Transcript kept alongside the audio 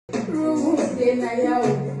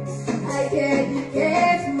I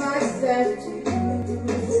dedicate myself to you.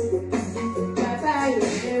 Baba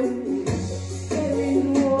Yehu,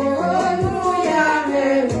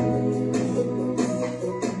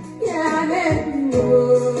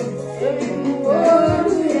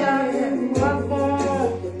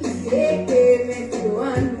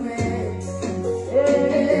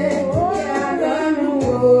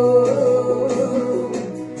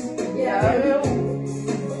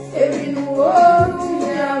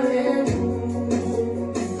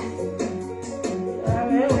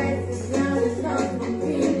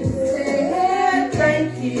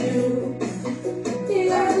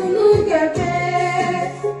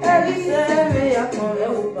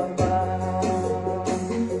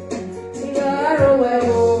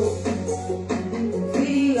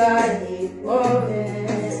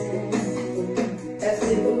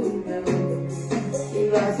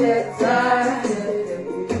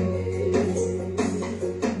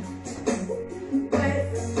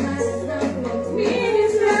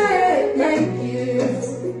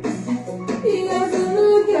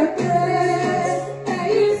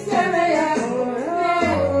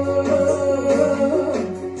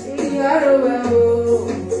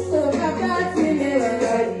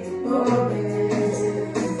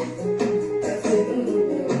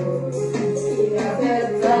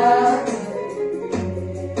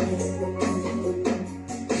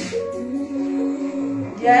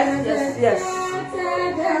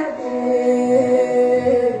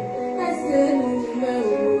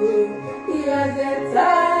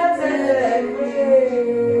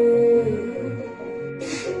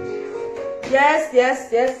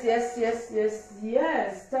 Yes.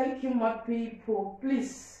 Yes. Thank you, my people.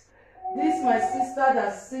 Please, this is my sister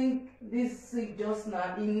that sing just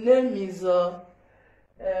now. His name is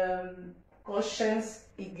Conscience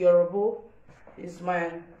Igorobo. Is my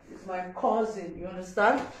cousin. You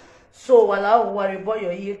understand? So while I worry about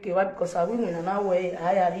your A.K.A because I win in another way,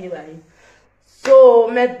 I are here. So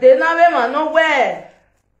me dena we man no where.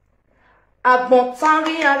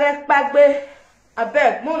 Agbontanri arek pagbe. I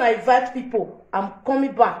beg, I invite people. I'm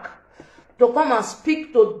coming back to come and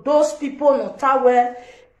speak to those people not where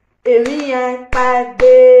Emiya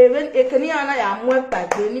pagbe. When ekeniana ya mwe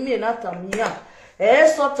pagbe ni me na tamia.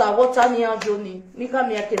 Sota water near Johnny. Nika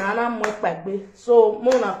me kenana mwe pagbe. So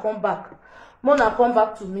Mona come back. Mona come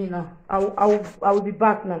back to me now. I will be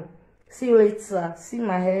back now. See you later. See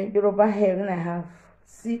my hair, Yoruba hair when I have.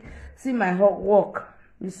 See my hot work.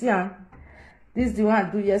 You see, this is the one I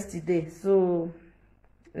do yesterday. So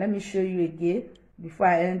let me show you again before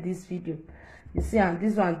I end this video. You see,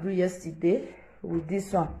 this one I do yesterday with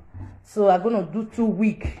this one. So I'm gonna do 2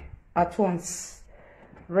 weeks at once.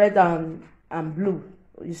 Red and blue.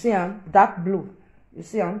 You see, dark blue. You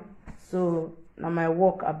see, so now my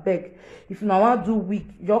work. I beg. If you want to do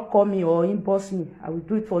week, just call me or inbox me. I will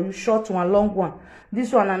do it for you. Short one, long one.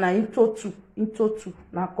 This one and I into two.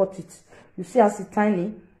 Now cut it. You see as it's tiny.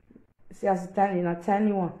 You see as it's tiny. Now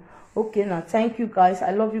tiny one. Okay. Now thank you guys.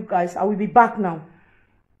 I love you guys. I will be back now.